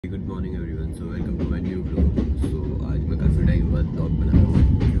Good morning everyone. So welcome to my new blog. सो आज मैं काफ़ी टाइम बाद ब्लॉग बना रहा हूँ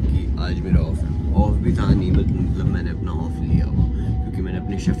क्योंकि आज मेरा ऑफ भी था नहीं, मतलब मैंने अपना ऑफ लिया हुआ क्योंकि मैंने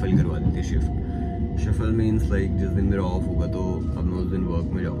अपनी शफल करवा दी थी। शफल मीन्स लाइक जिस दिन मेरा ऑफ होगा तो अब मैं उस दिन वर्क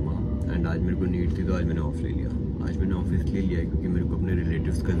में जाऊँगा। एंड आज मेरे को नीड थी तो आज मैंने ऑफ ले लिया। आज मैंने ऑफ इसलिए लिया क्योंकि मेरे को अपने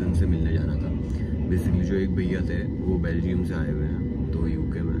रिलेटिव्स कज़न से मिलने जाना था। बेसिकली जो एक भैया थे वो बेल्जियम से आए हुए हैं, तो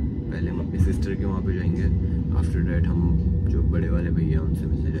यूके में। पहले हम अपनी सिस्टर के वहाँ पे जाएंगे, आफ्टर डैट हम जो बड़े वाले भैया हैं उनसे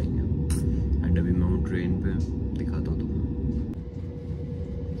मिलने जाएंगे। एंड अभी मैं हूँ ट्रेन पे, दिखाता हूँ तुम्हें।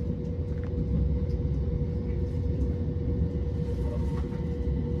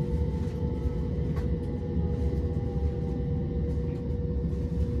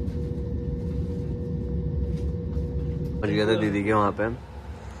 पहुँच गया था दीदी के वहाँ पे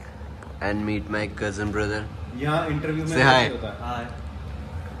and meet my cousin brother. यहाँ इंटरव्यू में हाय हाय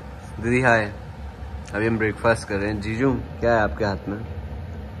दीदी, हाय। अभी हम ब्रेकफास्ट कर रहे हैं। जीजू क्या है आपके हाथ में?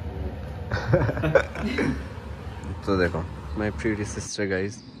 तो देखो my pretty sister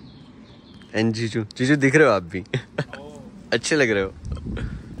guys and जीजू दिख रहे हो आप भी? अच्छे लग रहे हो।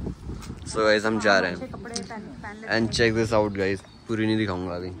 सो गाइस हम जा रहे हैं and check this out guys. पूरी नहीं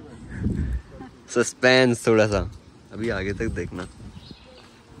दिखाऊंगा अभी, सस्पेंस थोड़ा सा, अभी आगे तक देखना।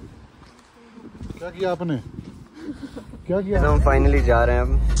 क्या किया आपने? क्या किया? हम फाइनली जा रहे हैं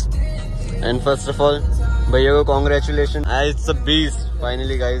अब। एंड फर्स्ट ऑफ ऑल भैया को congratulation, it's a beast.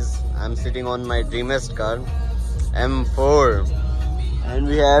 Finally guys I am sitting on my ड्रीमेस्ट car M4 and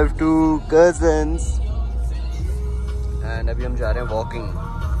we have 2 cousins. And अभी हम जा रहे हैं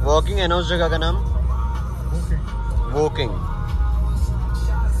वॉकिंग है ना उस जगह का नाम? वॉकिंग।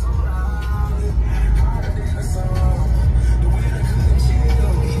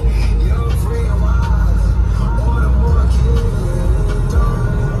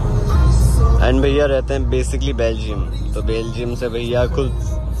 एंड भैया रहते हैं बेसिकली बेल्जियम, तो बेल्जियम से भैया खुद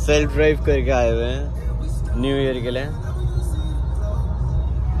सेल्फ ड्राइव करके आए हुए हैं न्यू ईयर के लिए।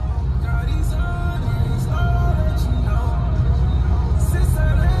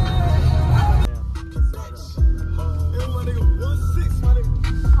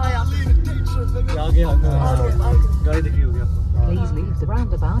 गाड़ी दिखी होगी आपको। Please leave the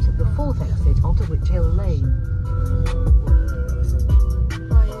roundabout at the 4th exit onto Witch Hill Lane.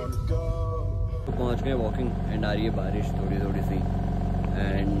 पहुंच गए वॉकिंग एंड आ रही है बारिश थोड़ी सी।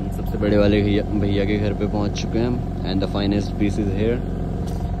 एंड सबसे बड़े वाले भैया के घर पे पहुंच चुके हैं and the finest piece is here.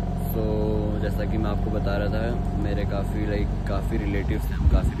 सो जैसा कि मैं आपको बता रहा था, मेरे काफ़ी रिलेटिव्स हैं,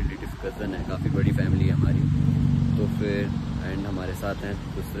 काफ़ी रिलेटिव कज़न है, काफ़ी बड़ी फैमिली है हमारी। तो फिर एंड हमारे साथ हैं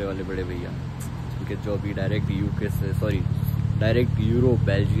दूसरे वाले बड़े भैया, उनके जो अभी डायरेक्ट यूरोप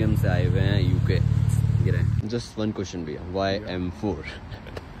बेल्जियम से आए हुए हैं यूके। जस्ट वन क्वेश्चन भैया, Y M4?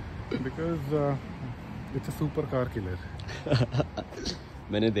 Because it's a super car killer.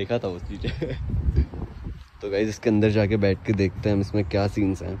 मैंने देखा था उस चीज़। तो गाइस इसके अंदर जाके बैठ के देखते हैं हम इसमें क्या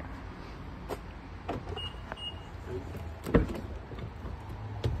सीन्स हैं।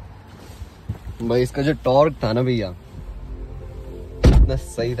 भाई इसका जो टॉर्क था ना भैया, इतना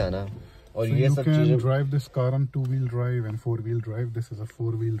सही था ना। और So ये you सब can चीजें drive this car on 2-wheel drive and 4-wheel drive. This is a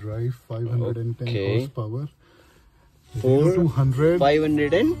 4-wheel drive, 510 Okay. horsepower. 0 to 100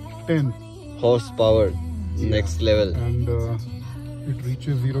 510 10, horsepower, next level. and it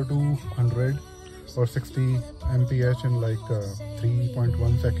reaches 0 to 100 or 60 mph in like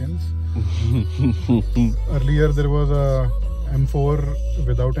 3.1 seconds. Earlier there was a M4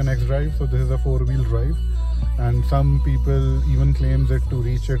 without an X-drive, so this is a 4-wheel drive, and some people even claims it to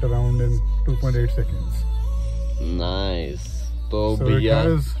reach it around in 2.8 seconds. Nice. तो So it भैया,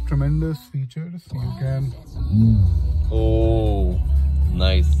 has tremendous features. You can oh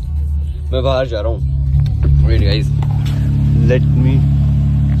nice. मैं बाहर जा रहा हूँ, wait guys, let me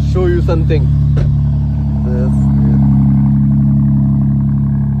show you something.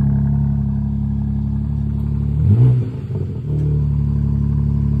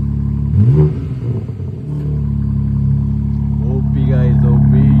 OP guys,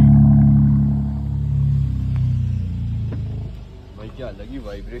 OP. भाई क्या लगी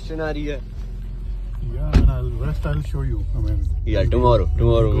वाइब्रेशन आ रही है। yeah, and I'll show you. I mean, Yeah, tomorrow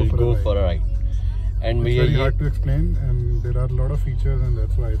we'll go for a ride. And It's भैया very ये hard to explain, and there are a lot of features, and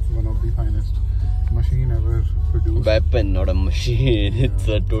that's why it's one of the finest machine ever produced. weapon, not a machine. It's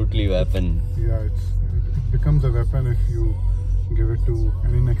a totally weapon. Yeah, it becomes a weapon if you give it to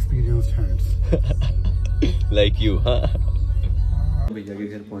an inexperienced hands. Like you, हाँ? भैया के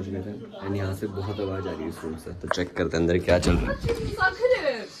घर पहुंच गए थे and यहाँ से बहुत आवाज आ रही है इस रूम से, तो चेक करते हैं अंदर क्या चल रहा है।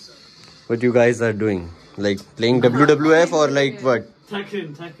 What you guys are doing? Like playing WWF or like what? Tekken.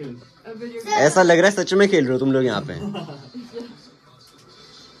 ऐसा लग रहा है सच में खेल रहे हो तुम लोग यहाँ पे।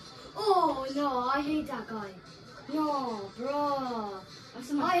 no, I hate that guy. No, bro.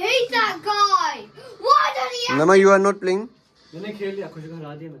 I hate that guy. Why does he have... Mama, you are not playing? मैंने खेल लिया, खुशी को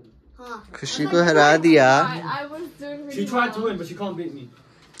हरा दिया मैंने. खुशी को हरा दिया. She tried to win, but she can't beat me.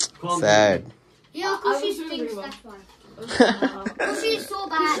 Sad. Yeah, Kushi stinks, that's why. Kushi is so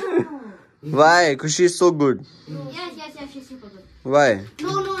bad. Why? Kushi is so good. Yes, she's super good. Why?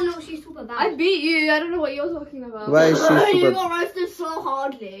 No, she's super bad. I beat you. I don't know what you're talking about. Why is she You super? got roasted so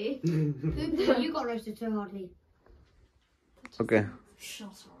hardly. You got roasted so hardly. Okay. Shut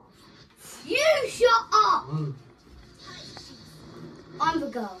up. You shut up! I'm the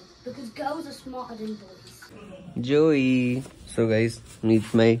girl, because girls are smarter than boys. Joey. So guys,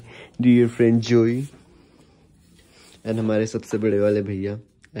 meet my dear friend Joey. And हमारे सबसे बड़े वाले भैया.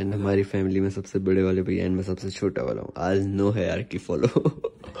 And हमारी family में सबसे बड़े वाले भैया. And मैं सबसे छोटा वाला हूँ. आज नो है यार की फॉलो.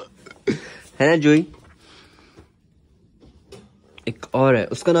 है ना जोई? एक और है.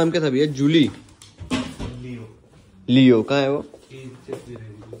 उसका नाम क्या था भैया? जूली. लियो. कहाँ है वो?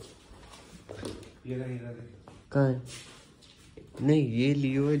 कहाँ है? नहीं, ये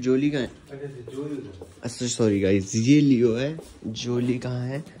लियो है. जोली कहाँ है? अच्छा सॉरी गाइस, ये लियो है. जोली कहाँ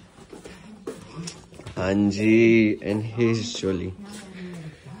है? हाँ जी. And his Jolie.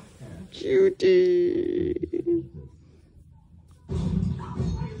 क्यूटी.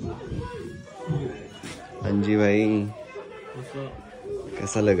 हाँ जी भाई,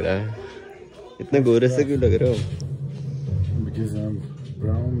 कैसा लग रहा है? इतने गोरे से क्यों लग रहे हो? Because I'm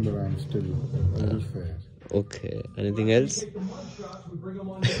brown, but I'm still a little fair. Okay. Anything else?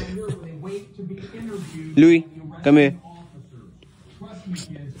 Louis, come here.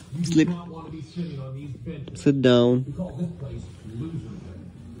 Sleep. Sit down.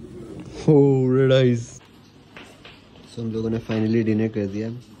 Oh, red eyes. So हम लोगों ने फाइनली डिनर कर दिया.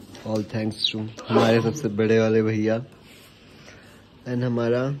 All thanks to हमारे सबसे बड़े वाले भैया. And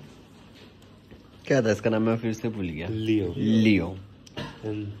हमारा क्या था इसका नाम? मैं फिर से भूल गया. लियो.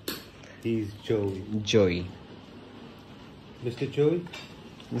 And he's Joey. Joey. Mr. Joey?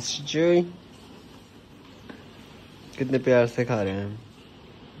 Mr. Joey. कितने प्यार से खा रहे हैं.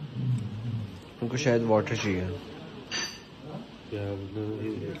 उनको शायद वाटर चाहिए. Yeah, no,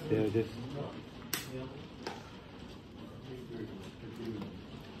 they're just...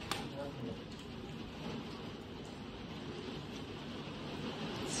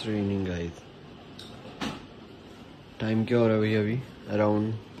 It's raining guys. Time क्या हो रहा है भैया अभी?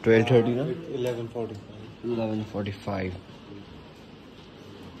 अराउंड 12:30 ना? 11:45.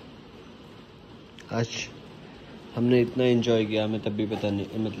 आज हमने इतना एंजॉय किया, हमें तब भी पता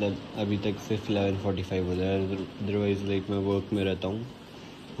नहीं, मतलब अभी तक सिर्फ 11:45 हो जाए. अदरवाइज लाइक मैं वर्क में रहता हूँ,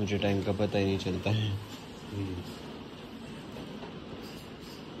 मुझे टाइम का पता ही नहीं चलता है.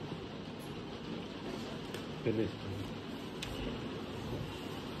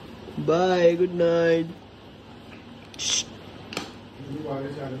 Bye, good night.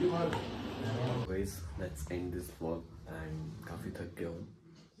 Guys, let's end this vlog and काफी थक गया हूँ,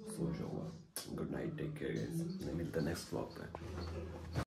 सो जाऊँगा. Good night, take care guys. मिलते हैं नेक्स्ट व्लॉग पे.